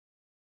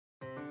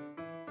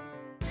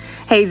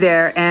Hey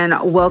there, and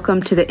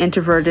welcome to the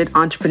Introverted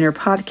Entrepreneur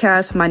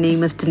Podcast. My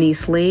name is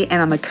Denise Lee,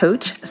 and I'm a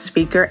coach,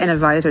 speaker, and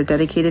advisor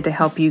dedicated to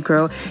help you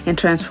grow and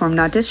transform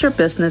not just your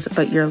business,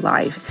 but your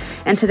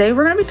life. And today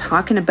we're going to be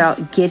talking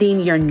about getting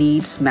your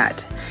needs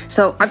met.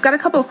 So I've got a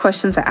couple of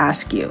questions to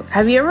ask you.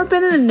 Have you ever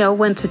been in a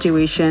no-win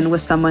situation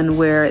with someone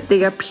where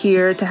they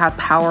appear to have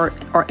power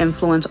or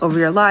influence over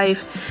your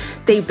life?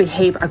 They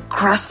behave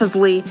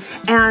aggressively,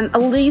 and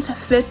at least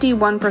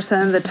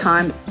 51% of the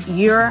time,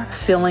 you're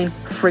feeling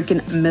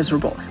freaking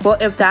miserable. Well,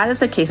 if that is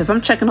the case, if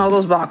I'm checking all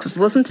those boxes,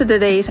 listen to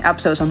today's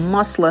episode. It's a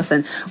must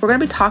listen. We're going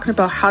to be talking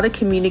about how to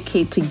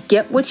communicate to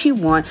get what you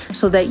want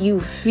so that you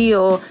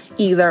feel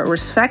either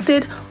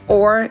respected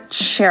or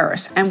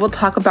cherished. And we'll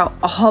talk about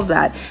all of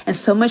that and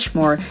so much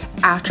more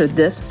after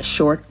this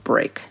short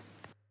break.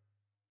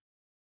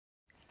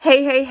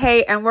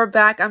 Hey, and we're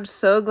back. I'm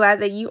so glad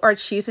that you are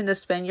choosing to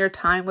spend your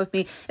time with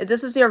me. If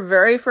this is your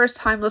very first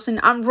time listening,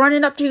 I'm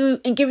running up to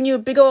you and giving you a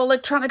big old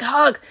electronic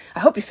hug. I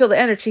hope you feel the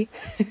energy.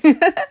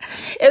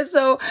 If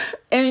so,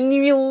 and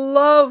you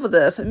love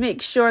this,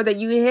 make sure that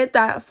you hit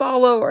that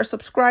follow or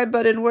subscribe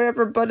button,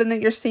 wherever button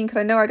that you're seeing, because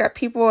I know I got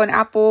people on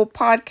Apple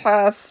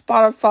Podcasts,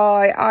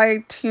 Spotify,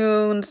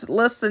 iTunes,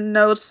 Listen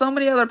Notes, so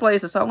many other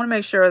places. So I want to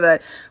make sure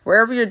that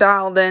wherever you're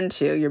dialed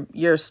into,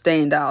 you're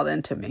staying dialed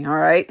into me, all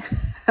right?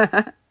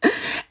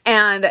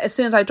 And as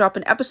soon as I drop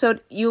an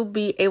episode, you'll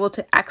be able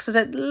to access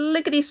it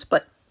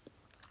lickety-split.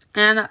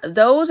 And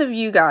those of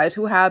you guys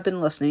who have been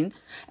listening,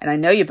 and I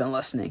know you've been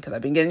listening because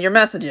I've been getting your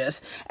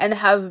messages and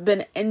have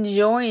been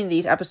enjoying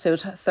these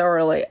episodes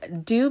thoroughly,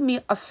 do me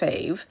a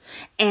fave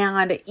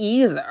and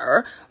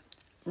either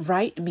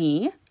write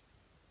me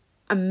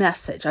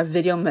a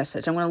video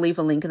message. I'm going to leave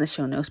a link in the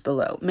show notes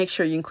below. Make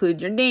sure you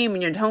include your name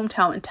and your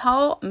hometown and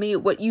tell me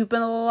what you've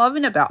been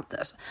loving about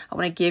this. I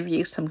want to give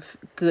you some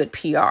good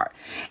PR.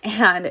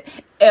 And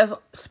if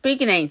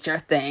speaking ain't your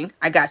thing,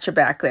 I got your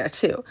back there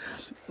too.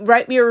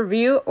 Write me a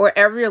review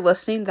wherever you're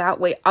listening. That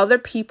way other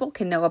people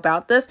can know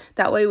about this.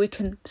 That way we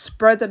can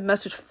spread the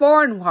message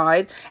far and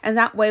wide. And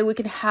that way we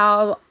can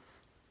have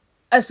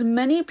as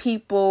many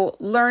people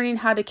learning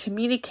how to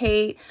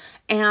communicate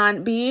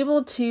and be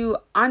able to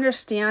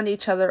understand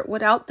each other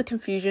without the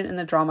confusion and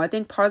the drama. I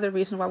think part of the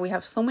reason why we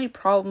have so many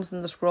problems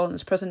in this world in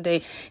this present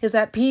day is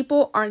that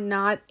people are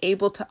not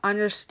able to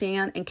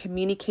understand and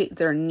communicate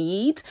their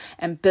needs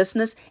and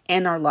business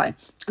and our life.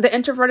 The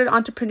Introverted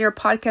Entrepreneur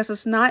Podcast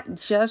is not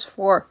just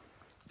for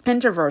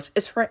introverts.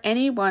 It's for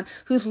anyone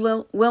who's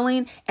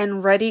willing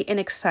and ready and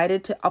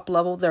excited to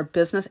up-level their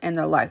business and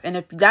their life. And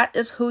if that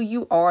is who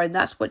you are and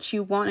that's what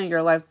you want in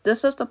your life,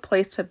 this is the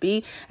place to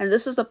be. And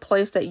this is the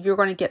place that you're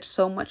going to get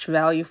so much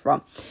value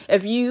from.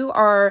 If you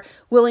are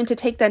willing to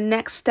take that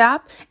next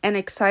step and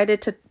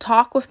excited to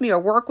talk with me or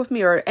work with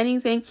me or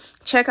anything,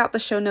 check out the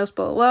show notes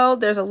below.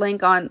 There's a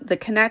link on the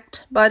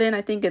connect button.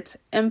 I think it's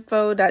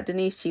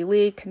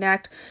info.deniseglee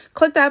connect.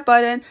 Click that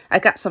button. I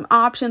got some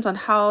options on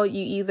how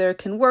you either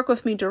can work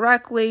with me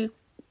directly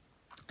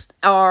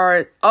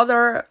or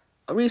other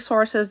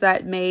resources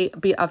that may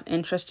be of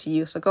interest to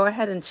you. So go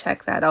ahead and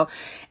check that out.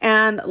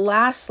 And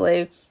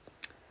lastly,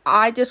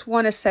 I just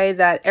want to say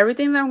that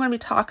everything that I'm going to be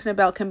talking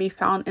about can be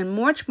found in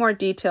much more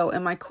detail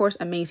in my course,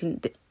 Amazing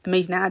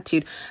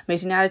Attitude.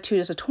 Amazing Attitude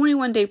is a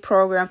 21-day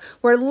program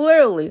where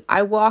literally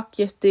I walk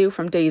you through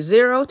from day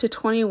 0 to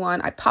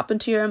 21. I pop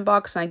into your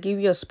inbox and I give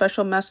you a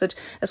special message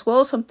as well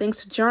as some things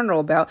to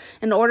journal about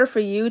in order for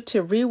you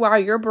to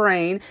rewire your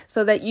brain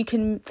so that you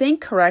can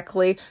think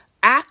correctly,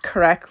 act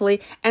correctly,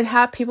 and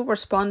have people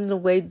respond in a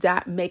way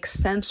that makes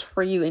sense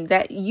for you and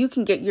that you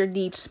can get your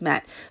needs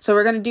met. So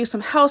we're going to do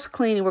some house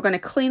cleaning. We're going to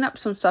clean up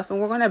some stuff and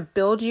we're going to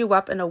build you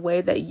up in a way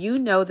that you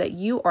know that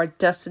you are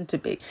destined to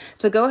be.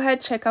 So go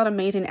ahead, check out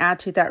Amazing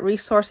Attitude. That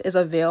resource is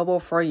available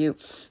for you.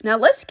 Now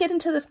let's get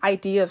into this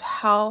idea of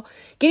how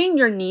getting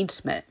your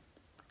needs met.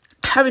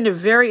 Having a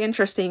very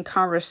interesting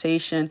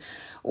conversation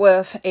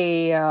with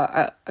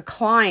a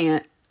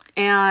client,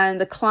 and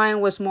the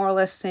client was more or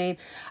less saying,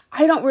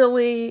 I don't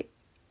really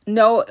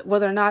know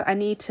whether or not I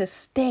need to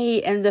stay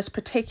in this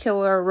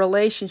particular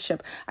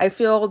relationship. I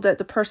feel that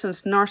the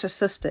person's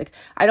narcissistic.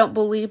 I don't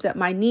believe that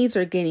my needs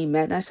are getting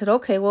met. And I said,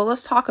 okay, well,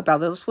 let's talk about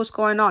this. What's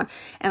going on?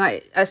 And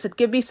I said,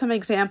 give me some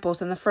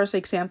examples. And the first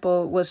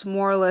example was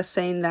more or less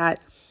saying that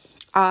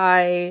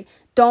I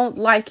don't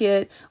like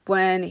it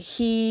when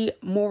he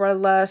more or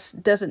less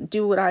doesn't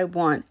do what I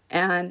want.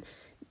 And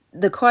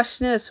the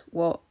question is,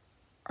 well,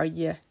 are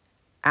you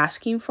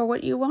asking for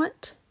what you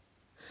want?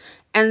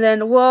 And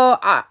then,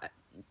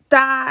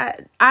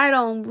 I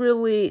don't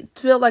really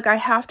feel like I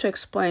have to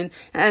explain.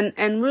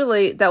 And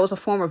really, that was a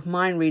form of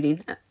mind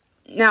reading.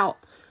 Now,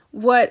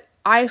 what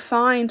I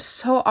find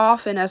so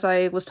often as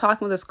I was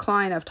talking with this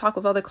client, I've talked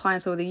with other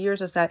clients over the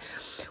years, is that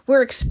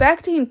we're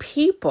expecting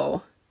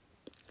people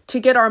to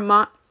get our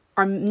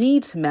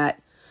needs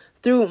met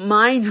through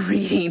mind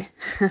reading.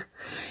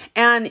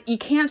 And you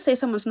can't say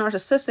someone's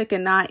narcissistic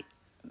and not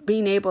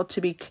being able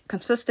to be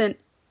consistent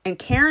and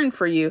caring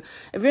for you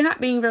if you're not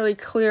being very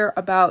clear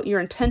about your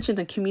intentions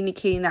and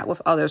communicating that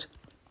with others.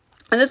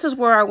 And this is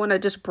where I want to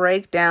just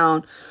break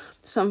down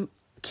some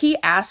key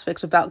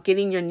aspects about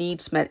getting your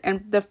needs met.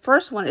 And the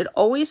first one, it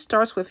always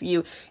starts with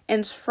you,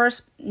 and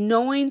first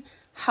knowing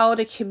how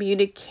to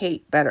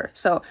communicate better.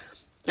 So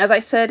as I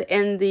said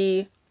in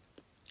the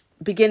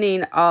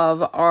beginning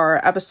of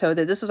our episode,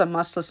 that this is a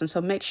must listen.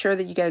 So make sure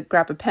that you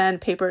grab a pen,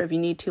 paper if you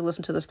need to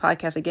listen to this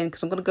podcast again,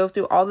 because I'm going to go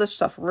through all this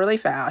stuff really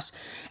fast.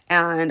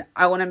 And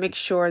I want to make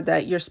sure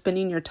that you're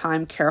spending your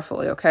time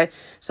carefully. Okay.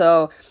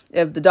 So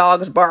if the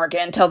dog is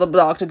barking, tell the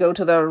dog to go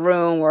to the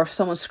room, or if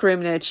someone's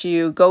screaming at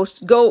you, go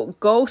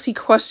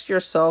sequester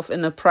yourself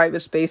in a private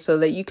space so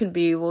that you can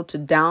be able to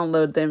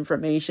download the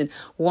information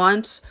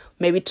once,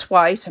 maybe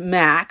twice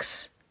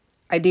max,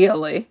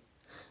 ideally,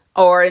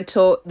 or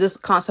until this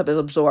concept is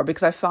absorbed,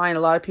 because I find a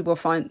lot of people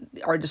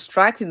are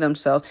distracting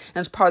themselves.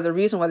 And it's part of the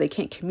reason why they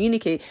can't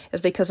communicate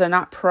is because they're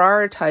not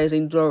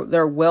prioritizing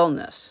their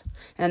wellness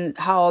and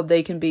how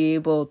they can be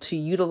able to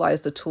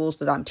utilize the tools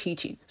that I'm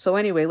teaching. So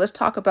anyway, let's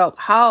talk about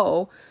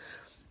how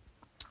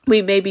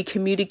we may be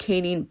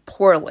communicating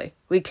poorly.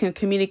 We can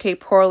communicate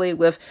poorly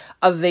with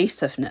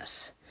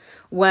evasiveness.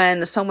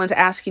 When someone's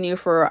asking you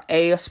for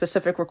a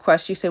specific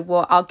request, you say,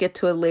 well, I'll get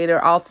to it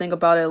later. I'll think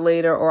about it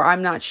later, or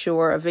I'm not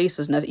sure.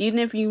 Evasiveness, even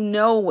if you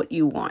know what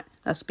you want.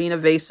 That's being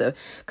evasive.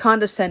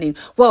 Condescending.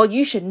 Well,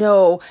 you should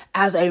know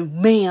as a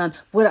man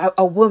what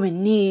a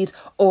woman needs,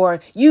 or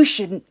you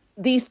should,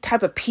 these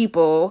type of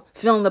people,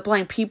 fill in the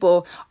blank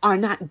people, are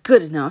not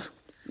good enough.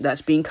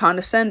 That's being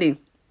condescending.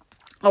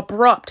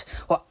 Abrupt.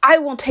 Well, I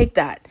won't take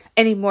that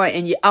anymore,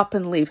 and you up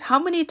and leave. How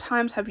many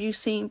times have you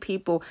seen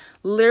people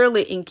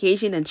literally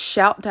engaging in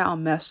shout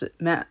down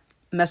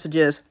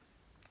messages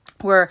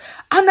where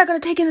I'm not going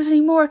to take this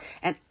anymore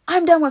and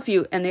I'm done with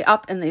you, and they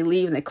up and they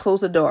leave and they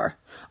close the door?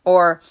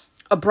 Or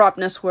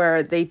abruptness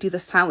where they do the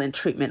silent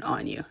treatment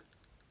on you.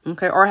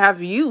 Okay. Or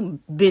have you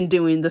been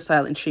doing the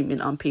silent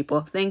treatment on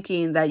people,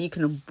 thinking that you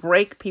can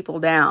break people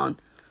down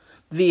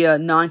via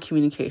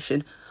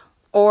non-communication,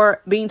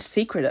 or being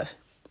secretive?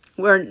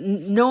 Where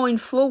knowing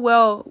full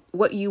well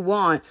what you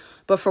want,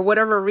 but for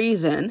whatever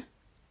reason,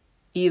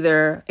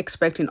 either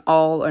expecting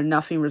all or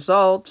nothing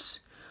results,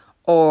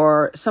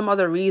 or some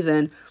other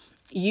reason,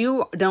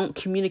 you don't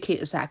communicate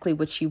exactly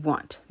what you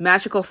want.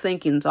 Magical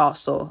thinking is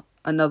also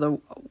another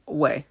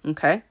way,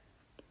 okay?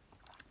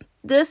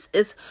 This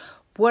is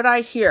what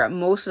I hear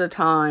most of the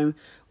time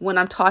when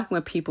I'm talking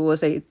with people,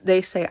 is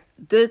they say,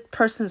 this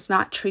person is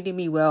not treating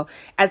me well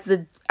at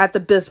the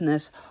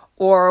business,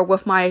 or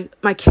with my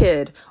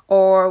kid,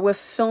 or with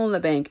fill in the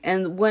bank.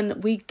 And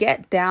when we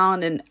get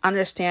down and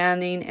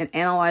understanding and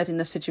analyzing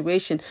the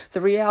situation,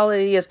 the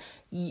reality is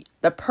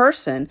the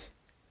person,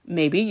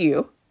 maybe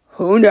you,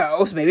 who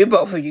knows, maybe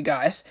both of you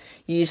guys,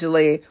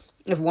 usually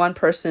if one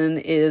person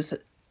is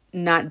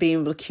not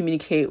being able to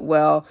communicate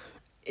well,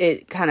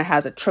 it kind of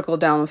has a trickle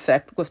down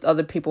effect with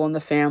other people in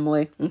the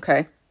family.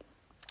 Okay.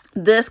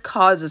 This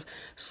causes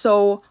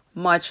so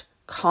much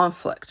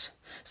conflict.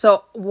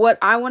 So what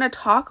I want to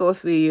talk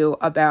with you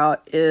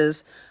about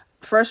is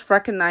first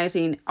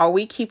recognizing, are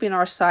we keeping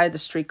our side of the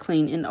street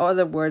clean? In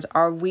other words,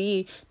 are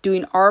we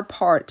doing our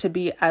part to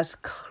be as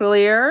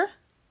clear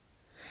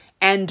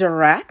and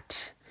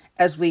direct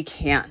as we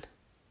can?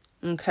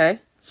 Okay.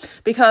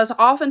 Because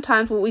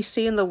oftentimes what we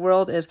see in the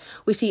world is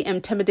we see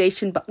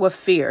intimidation but with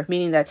fear,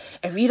 meaning that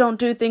if you don't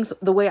do things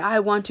the way I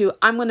want to,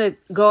 I'm going to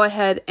go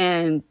ahead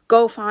and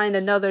go find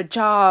another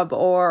job,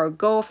 or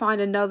go find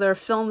another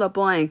fill in the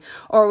blank.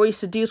 Or we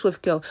seduce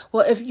with guilt.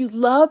 Well, if you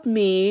love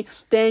me,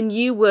 then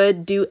you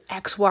would do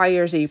X, Y,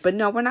 or Z. But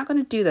no, we're not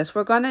going to do this.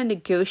 We're going to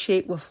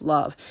negotiate with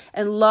love.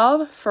 And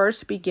love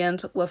first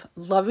begins with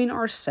loving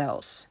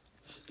ourselves.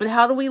 And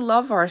how do we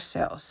love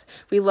ourselves?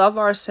 We love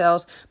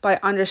ourselves by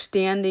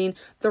understanding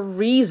the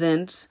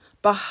reasons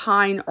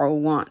behind our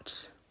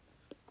wants.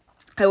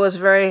 It was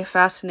very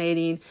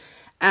fascinating,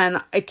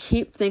 and I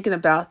keep thinking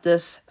about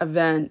this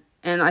event,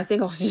 and I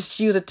think I'll just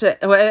use it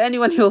to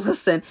anyone who will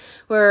listen,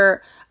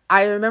 where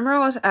I remember I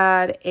was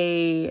at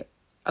a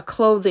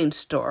clothing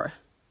store,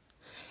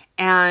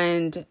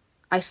 and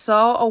I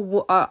saw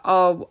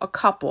a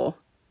couple.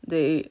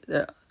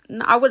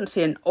 I wouldn't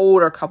say an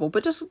older couple,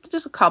 but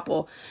just a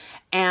couple.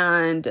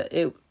 And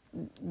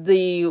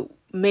the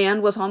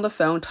man was on the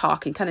phone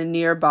talking kind of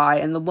nearby,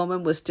 and the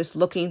woman was just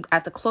looking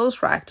at the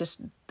clothes rack, just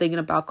thinking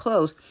about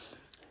clothes.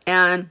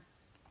 And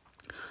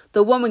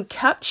the woman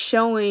kept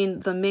showing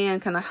the man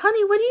kind of,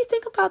 honey, what do you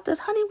think about this?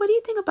 Honey, what do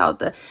you think about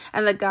that?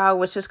 And the guy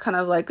was just kind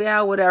of like,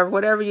 yeah,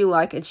 whatever you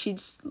like. And she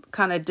just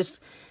kind of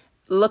just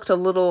looked a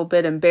little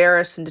bit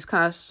embarrassed and just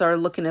kind of started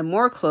looking at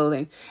more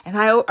clothing. And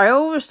I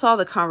oversaw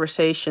the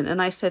conversation,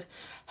 and I said,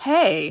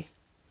 hey,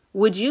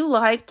 would you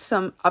like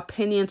some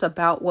opinions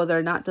about whether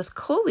or not this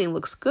clothing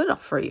looks good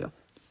for you?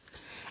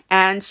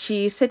 And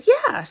she said,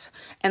 yes.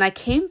 And I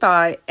came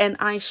by and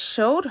I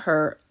showed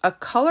her a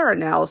color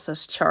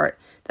analysis chart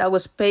that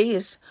was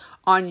based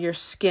on your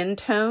skin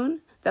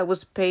tone, that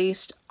was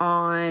based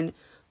on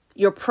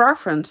your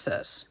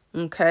preferences.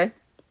 Okay.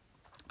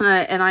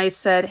 And I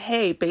said,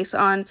 hey, based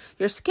on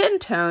your skin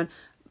tone,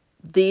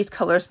 these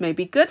colors may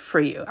be good for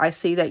you. I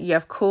see that you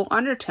have cool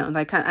undertones.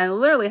 I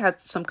literally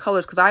had some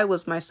colors because I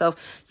was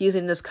myself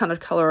using this kind of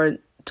color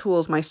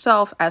tools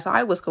myself as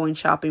I was going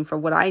shopping for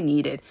what I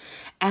needed.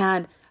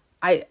 And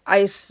I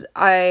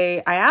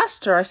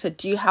asked her, I said,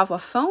 do you have a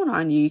phone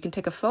on you? You can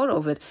take a photo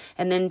of it.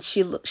 And then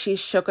she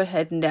shook her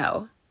head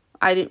no.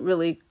 I didn't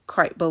really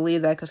quite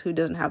believe that, because who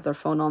doesn't have their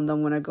phone on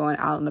them when they're going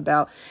out and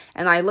about?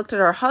 And I looked at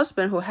her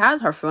husband who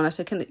had her phone. I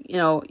said,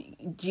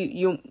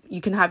 you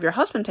can have your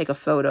husband take a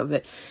photo of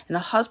it. And the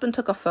husband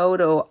took a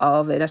photo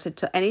of it. I said,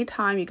 to any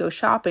time you go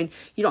shopping,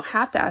 you don't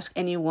have to ask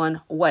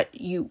anyone what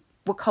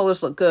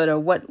colors look good or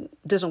what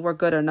doesn't work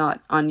good or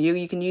not on you.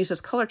 You can use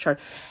this color chart.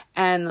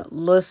 And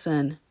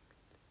listen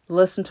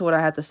to what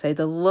I had to say.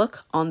 The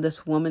look on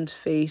this woman's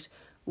face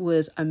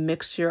was a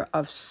mixture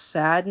of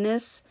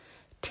sadness,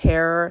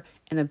 terror,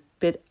 and a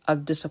bit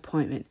of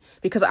disappointment,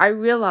 because I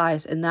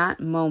realized in that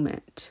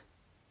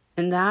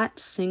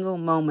single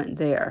moment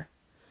there,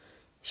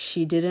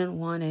 she didn't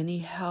want any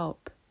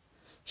help.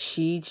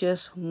 She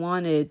just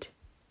wanted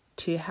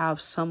to have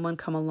someone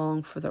come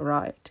along for the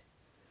ride.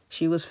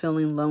 She was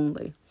feeling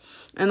lonely.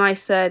 And I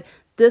said,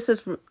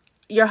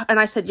 your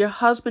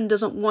husband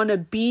doesn't want to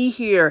be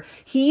here.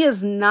 He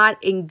is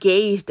not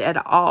engaged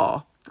at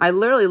all. I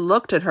literally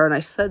looked at her and I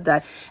said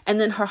that. And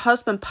then her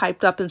husband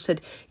piped up and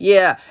said,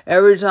 yeah,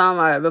 every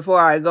time before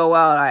I go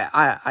out,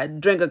 I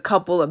drink a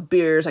couple of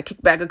beers. I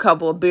kick back a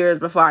couple of beers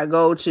before I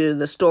go to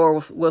the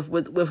store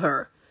with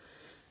her.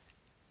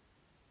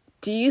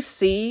 Do you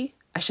see?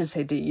 I shouldn't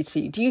say do you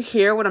see. Do you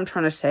hear what I'm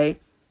trying to say?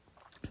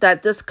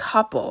 That this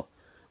couple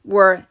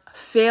were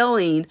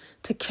failing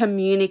to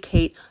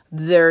communicate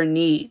their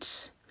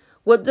needs.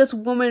 What this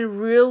woman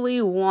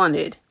really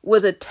wanted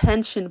was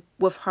attention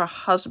with her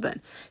husband.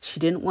 She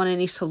didn't want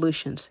any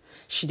solutions.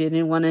 She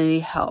didn't want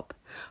any help.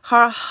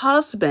 Her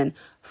husband,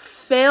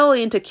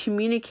 failing to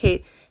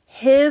communicate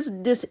his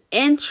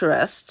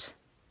disinterest,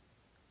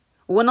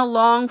 went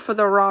along for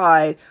the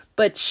ride,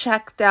 but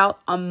checked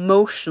out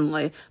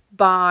emotionally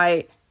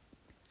by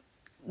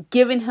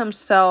giving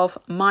himself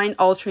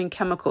mind-altering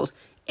chemicals,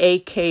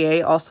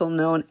 aka also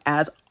known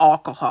as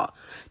alcohol.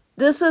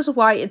 This is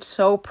why it's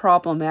so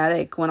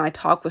problematic when I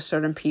talk with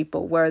certain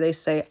people where they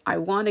say, I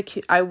want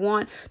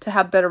to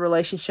have better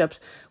relationships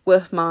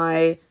with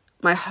my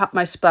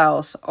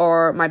spouse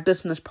or my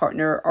business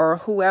partner or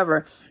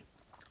whoever,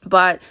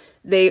 but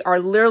they are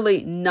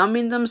literally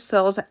numbing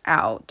themselves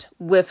out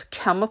with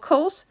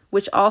chemicals,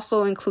 which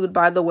also include,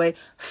 by the way,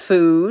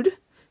 food,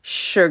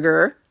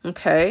 sugar,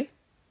 okay?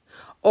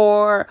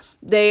 Or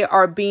they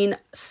are being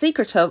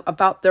secretive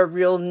about their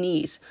real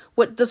needs.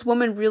 What this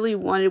woman really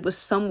wanted was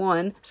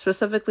someone,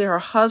 specifically her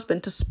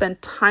husband, to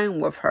spend time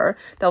with her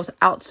that was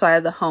outside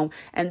of the home.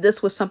 And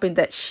this was something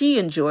that she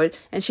enjoyed.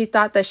 And she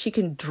thought that she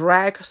can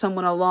drag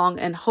someone along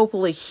and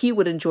hopefully he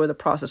would enjoy the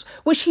process,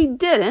 which he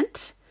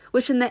didn't.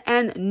 Which in the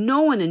end,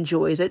 no one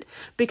enjoys it,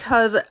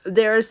 because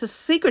there is a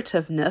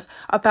secretiveness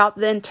about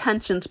the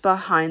intentions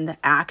behind the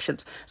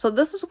actions. So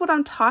this is what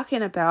I'm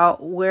talking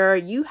about, where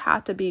you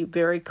have to be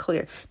very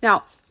clear.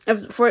 Now,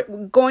 if for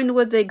going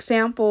with the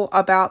example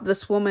about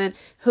this woman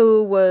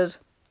who was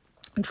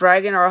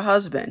dragging her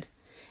husband,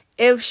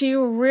 if she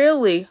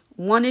really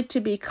wanted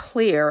to be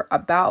clear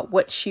about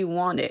what she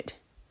wanted,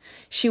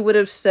 she would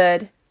have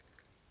said,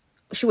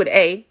 she would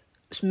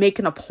make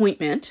an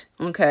appointment,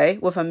 okay,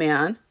 with a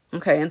man.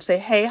 Okay, and say,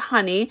 hey,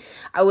 honey,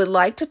 I would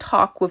like to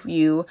talk with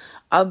you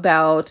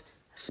about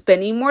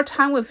spending more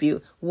time with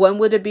you. When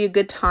would it be a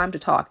good time to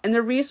talk? And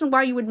the reason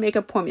why you would make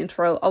appointments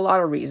for a lot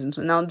of reasons.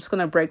 And I'm just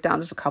going to break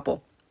down just a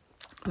couple.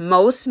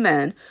 Most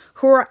men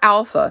who are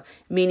alpha,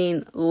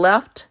 meaning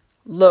left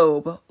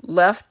lobe,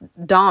 left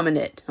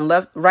dominant,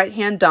 and right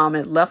hand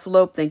dominant, left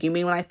lobe thinking.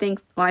 When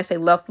I say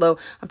left lobe,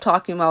 I'm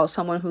talking about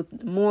someone who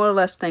more or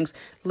less thinks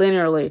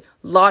linearly,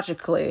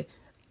 logically,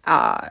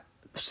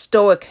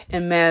 stoic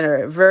in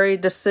manner, very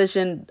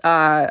decision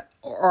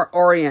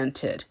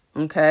oriented.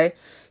 Okay,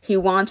 he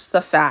wants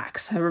the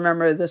facts. I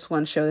remember this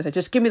one show that said,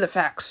 "Just give me the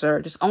facts, sir.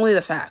 Just only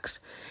the facts."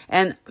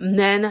 And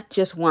men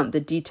just want the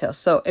details.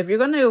 So if you're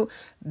going to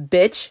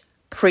bitch,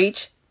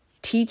 preach,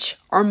 teach,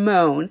 or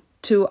moan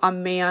to a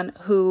man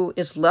who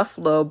is left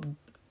lobe,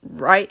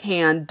 right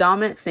hand,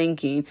 dominant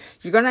thinking,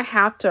 you're going to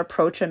have to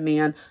approach a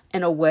man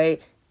in a way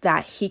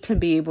that he can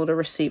be able to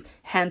receive,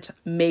 hence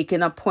make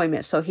an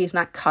appointment so he's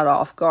not caught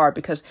off guard.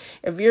 Because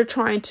if you're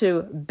trying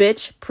to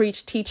bitch,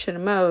 preach, teach,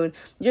 and moan,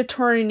 you're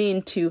turning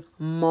into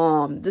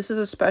mom. This is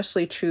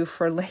especially true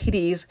for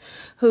ladies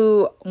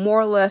who more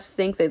or less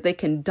think that they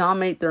can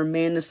dominate their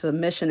man into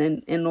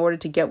submission in order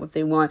to get what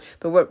they want.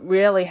 But what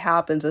really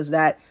happens is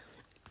that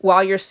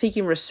while you're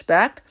seeking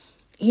respect,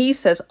 he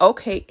says,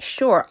 okay,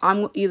 sure,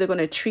 I'm either going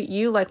to treat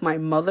you like my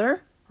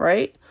mother,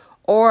 right?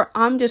 Or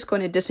I'm just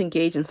going to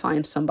disengage and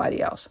find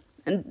somebody else.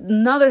 And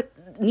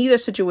neither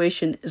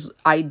situation is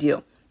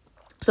ideal.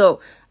 So,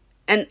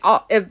 and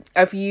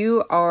if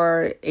you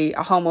are a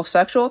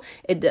homosexual,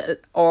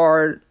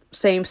 or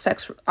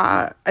same-sex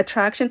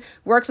attraction,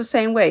 works the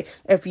same way.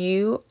 If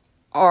you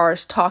are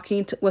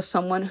talking with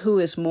someone who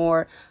is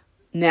more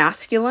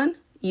masculine,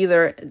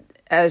 either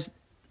as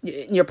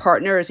your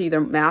partner is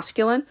either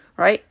masculine,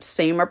 right?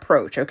 Same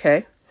approach,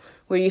 okay?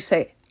 Where you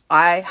say,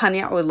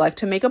 honey, I would like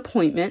to make an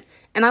appointment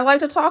and I'd like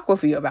to talk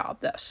with you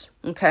about this,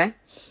 okay?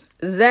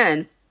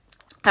 Then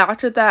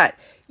after that,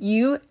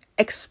 you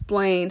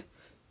explain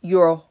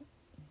your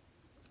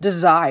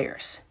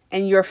desires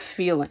and your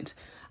feelings.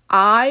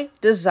 I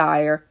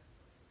desire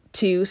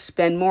to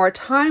spend more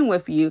time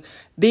with you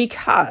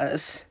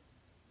because,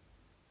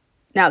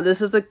 now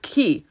this is the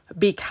key,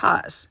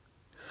 because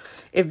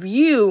if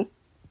you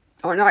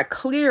are not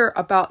clear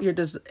about your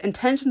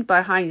intentions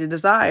behind your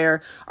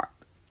desire,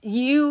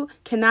 you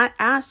cannot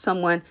ask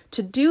someone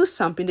to do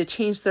something to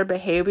change their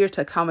behavior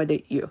to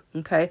accommodate you,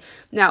 okay?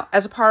 Now,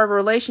 as a part of a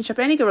relationship,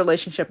 any good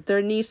relationship,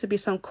 there needs to be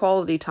some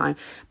quality time.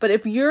 But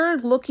if you're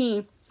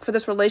looking for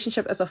this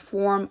relationship as a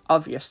form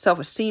of your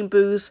self-esteem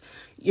boost,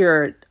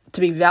 to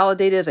be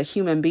validated as a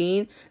human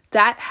being,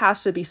 that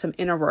has to be some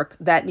inner work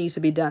that needs to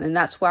be done. And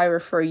that's why I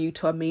refer you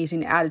to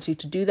Amazing Attitude,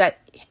 to do that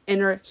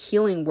inner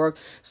healing work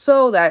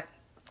so that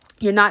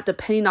you're not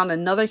depending on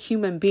another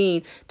human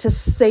being to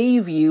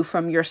save you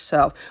from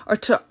yourself or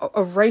to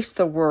erase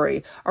the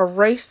worry,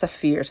 erase the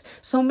fears.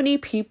 So many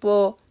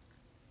people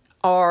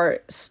are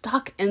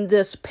stuck in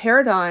this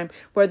paradigm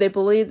where they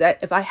believe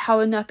that if I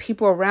have enough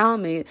people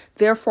around me,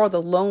 therefore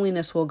the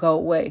loneliness will go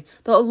away.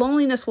 The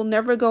loneliness will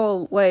never go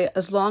away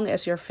as long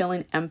as you're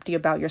feeling empty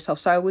about yourself.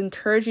 So I would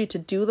encourage you to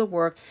do the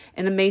work,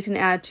 an Amazing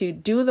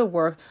Attitude, do the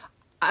work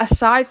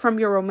aside from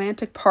your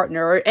romantic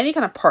partner or any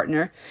kind of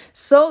partner,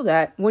 so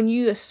that when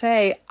you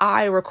say,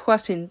 I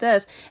requesting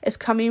this, it's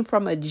coming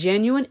from a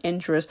genuine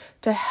interest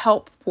to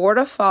help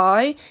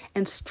fortify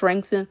and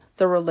strengthen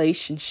the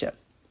relationship.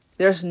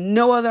 There's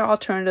no other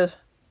alternative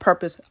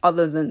purpose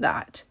other than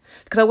that.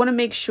 Because I want to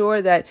make sure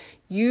that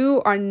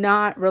you are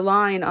not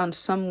relying on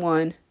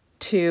someone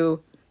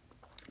to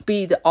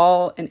be the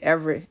all and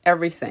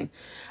everything.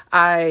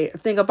 I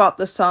think about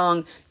the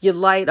song, You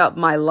Light Up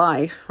My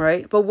Life,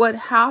 right? But what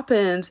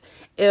happens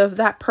if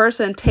that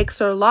person takes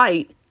their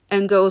light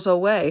and goes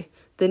away?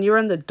 Then you're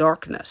in the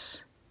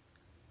darkness.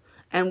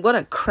 And what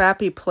a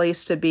crappy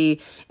place to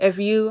be if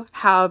you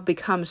have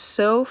become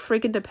so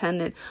freaking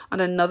dependent on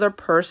another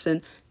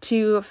person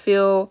to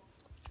feel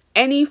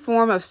any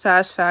form of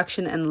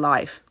satisfaction in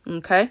life,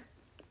 okay?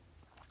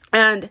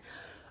 And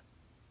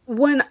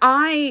when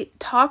I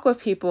talk with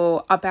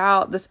people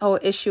about this whole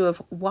issue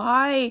of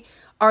why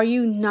are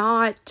you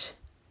not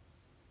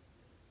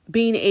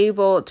being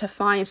able to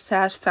find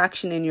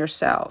satisfaction in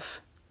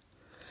yourself?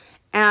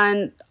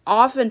 And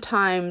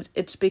oftentimes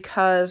it's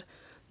because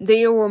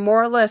they were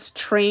more or less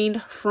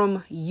trained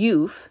from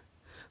youth,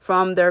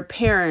 from their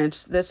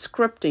parents, the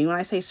scripting. When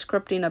I say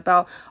scripting,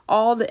 about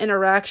all the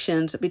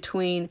interactions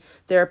between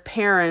their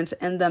parents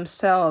and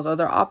themselves, or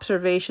their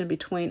observation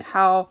between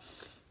how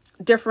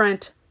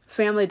different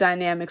family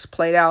dynamics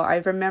played out. I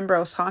remember I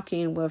was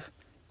talking with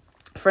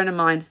a friend of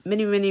mine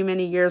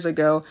many years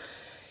ago.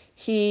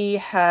 He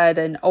had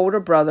an older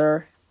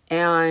brother,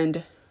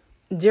 and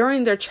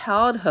during their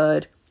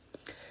childhood,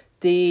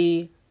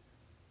 the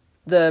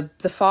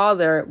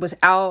father was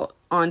out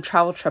on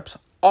travel trips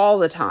all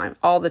the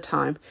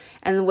time.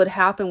 And then what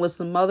happened was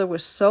the mother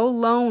was so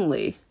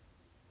lonely,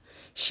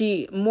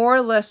 she more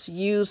or less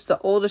used the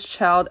oldest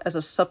child as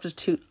a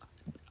substitute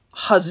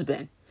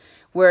husband,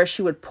 where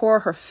she would pour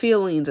her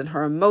feelings and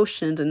her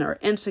emotions and her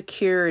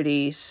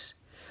insecurities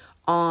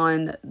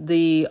on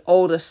the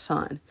oldest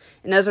son.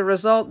 And as a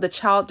result, the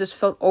child just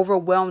felt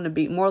overwhelmed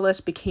and more or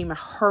less became a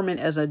hermit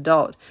as an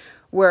adult,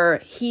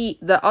 where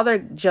the other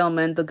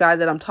gentleman, the guy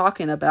that I'm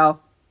talking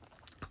about,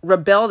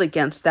 rebelled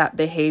against that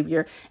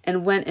behavior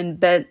and went in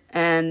bed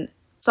and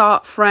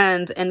sought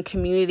friends and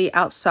community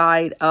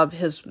outside of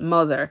his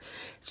mother.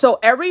 So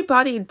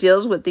everybody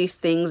deals with these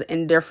things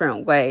in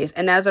different ways.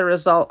 And as a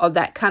result of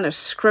that kind of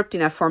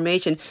scripting and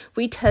formation,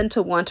 we tend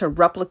to want to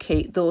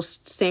replicate those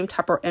same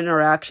type of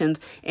interactions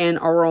in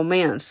our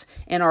romance,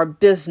 in our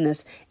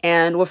business,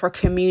 and with our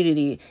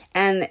community.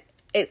 And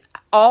it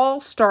all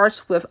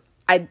starts with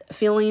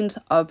feelings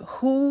of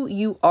who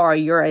you are,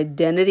 your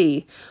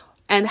identity,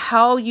 and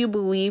how you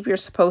believe you're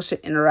supposed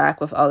to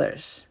interact with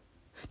others.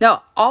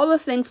 Now, all the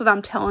things that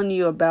I'm telling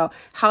you about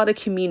how to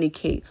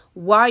communicate,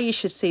 why you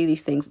should say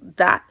these things,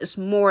 that is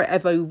more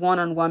of a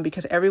one-on-one,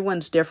 because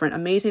everyone's different.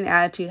 Amazing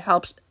Attitude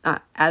helps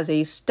as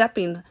a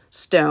stepping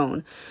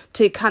stone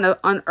to kind of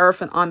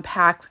unearth and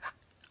unpack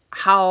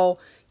how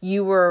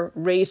you were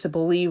raised to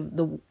believe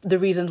the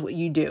reasons what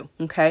you do,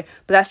 okay?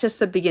 But that's just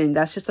the beginning.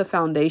 That's just a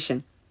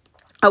foundation.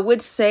 I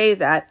would say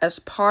that as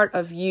part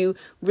of you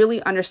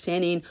really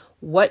understanding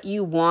what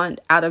you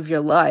want out of your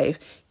life,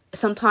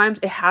 sometimes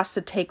it has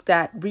to take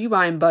that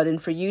rewind button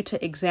for you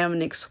to examine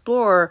and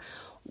explore,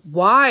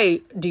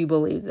 why do you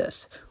believe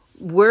this?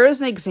 Where's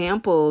the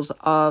examples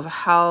of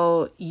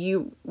how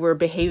you were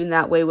behaving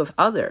that way with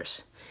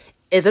others?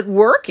 Is it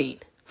working?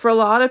 For a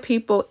lot of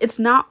people, it's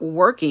not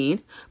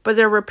working, but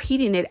they're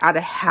repeating it out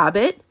of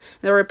habit.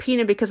 They're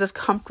repeating it because it's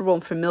comfortable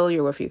and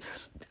familiar with you.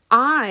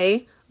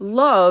 I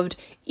loved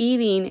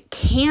eating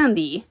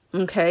candy,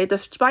 okay,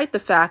 despite the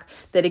fact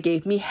that it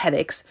gave me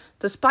headaches,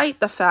 despite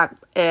the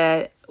fact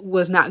it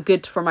was not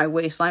good for my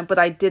waistline, but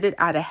I did it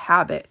out of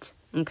habit,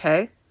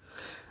 okay?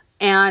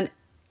 And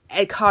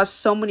it caused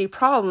so many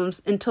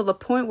problems until the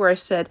point where I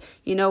said,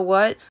 you know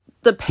what?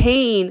 The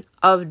pain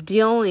of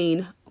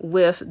dealing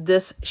with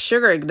this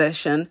sugar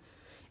addiction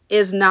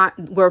is not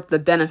worth the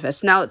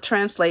benefits. Now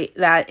translate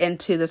that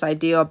into this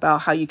idea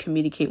about how you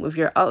communicate with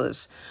your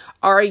others.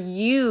 Are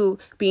you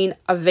being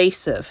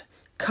evasive,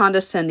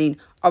 condescending,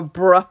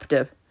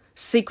 abruptive,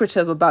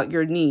 secretive about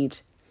your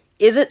needs?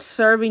 Is it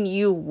serving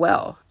you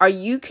well? Are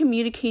you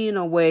communicating in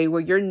a way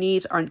where your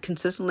needs are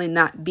consistently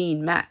not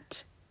being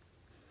met?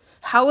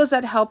 How is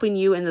that helping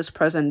you in this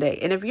present day?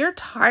 And if you're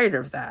tired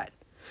of that,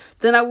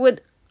 then I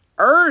would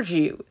urge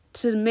you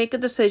to make a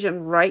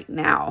decision right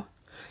now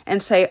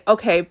and say,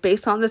 okay,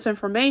 based on this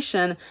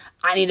information,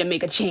 I need to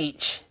make a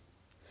change.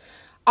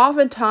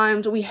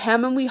 Oftentimes we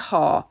hem and we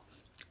haw.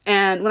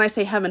 And when I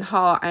say hem and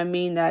haw, I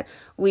mean that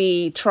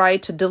we try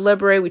to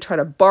deliberate, we try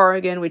to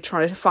bargain, we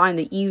try to find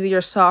the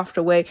easier,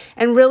 softer way.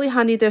 And really,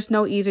 honey, there's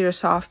no easier,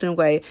 softer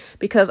way,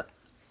 because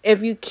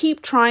if you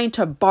keep trying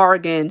to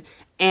bargain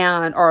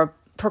or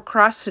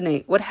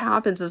procrastinate, what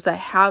happens is the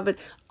habit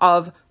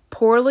of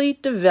poorly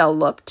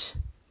developed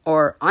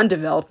or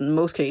undeveloped in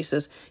most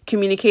cases,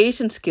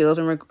 communication skills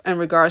in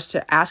regards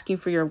to asking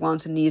for your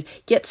wants and needs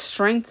get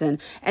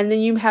strengthened, and then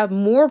you have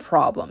more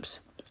problems.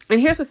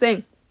 And here's the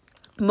thing.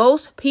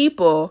 Most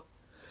people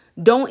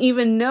don't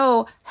even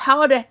know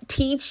how to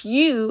teach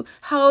you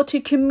how to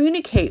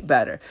communicate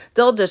better.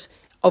 They'll just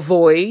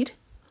avoid,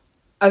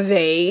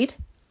 evade,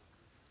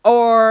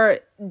 or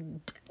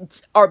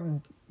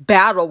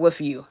battle with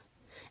you.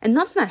 And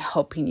that's not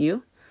helping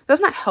you. That's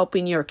not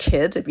helping your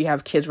kids, if you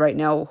have kids right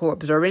now who are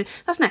observing.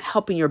 That's not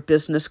helping your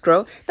business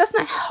grow. That's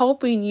not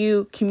helping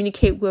you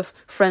communicate with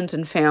friends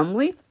and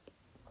family.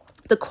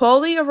 The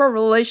quality of our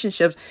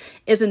relationships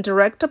is in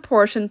direct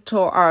proportion to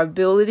our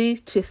ability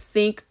to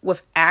think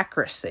with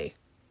accuracy.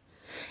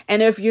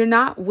 And if you're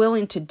not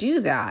willing to do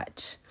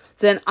that,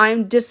 then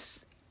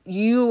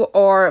you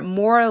are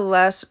more or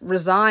less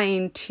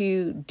resigned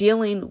to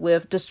dealing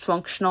with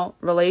dysfunctional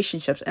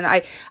relationships. And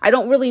I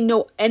don't really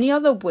know any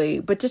other way,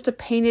 but just to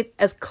paint it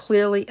as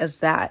clearly as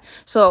that.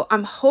 So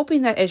I'm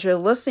hoping that as you're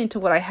listening to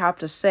what I have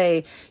to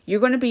say, you're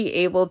going to be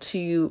able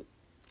to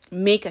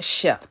make a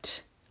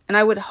shift. And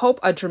I would hope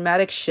a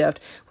dramatic shift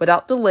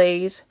without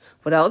delays,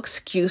 without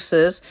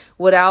excuses,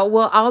 without,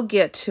 well, I'll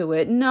get to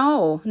it.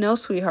 No,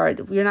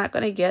 sweetheart, you're not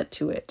going to get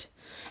to it.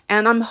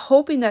 And I'm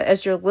hoping that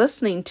as you're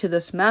listening to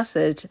this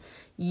message,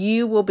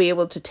 you will be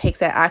able to take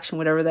that action,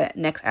 whatever that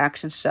next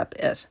action step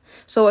is.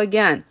 So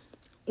again,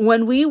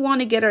 when we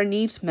want to get our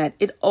needs met,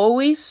 it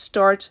always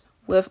starts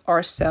with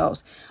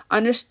ourselves.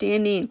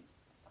 Understanding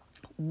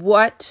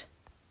what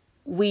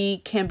we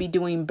can be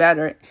doing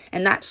better.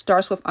 And that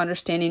starts with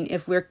understanding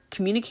if we're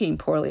communicating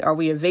poorly. Are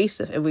we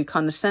evasive? Are we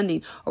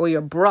condescending? Are we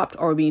abrupt?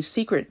 Are we being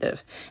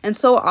secretive? And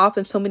so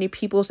often, so many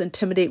people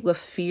intimidate with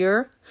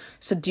fear,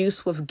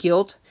 seduce with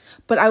guilt.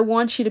 But I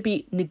want you to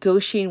be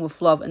negotiating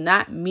with love. And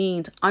that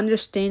means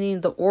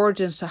understanding the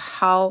origins of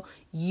how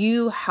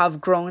you have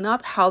grown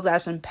up, how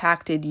that's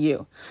impacted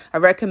you. I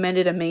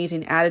recommended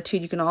Amazing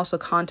Attitude. You can also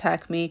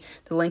contact me.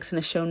 The link's in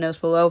the show notes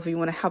below if you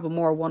want to have a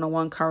more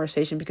one-on-one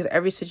conversation, because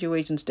every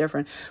situation is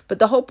different. But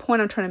the whole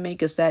point I'm trying to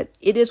make is that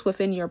it is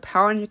within your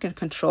power and you can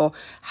control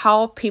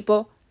how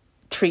people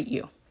treat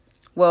you.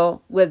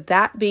 Well, with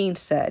that being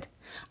said,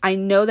 I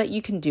know that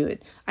you can do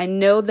it. I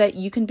know that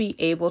you can be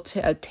able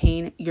to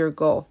obtain your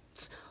goal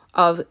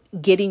of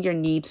getting your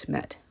needs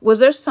met. Was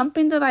there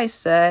something that I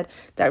said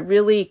that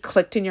really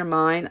clicked in your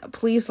mind?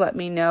 Please let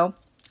me know.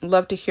 I'd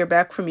love to hear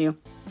back from you.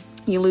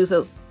 You lose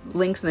the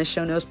links in the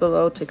show notes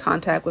below to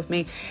contact with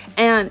me.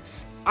 And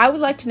I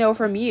would like to know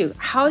from you,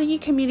 how do you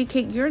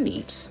communicate your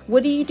needs?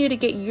 What do you do to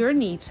get your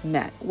needs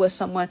met with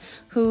someone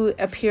who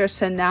appears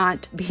to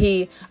not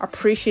be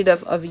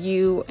appreciative of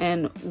you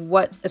and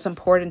what is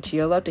important to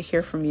you? I'd love to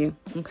hear from you.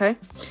 Okay.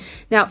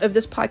 Now, if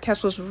this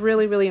podcast was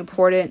really, really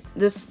important,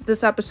 this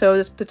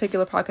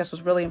particular podcast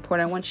was really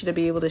important, I want you to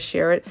be able to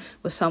share it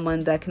with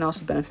someone that can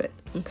also benefit.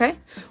 Okay.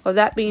 Well,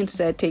 that being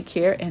said, take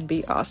care and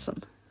be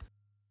awesome.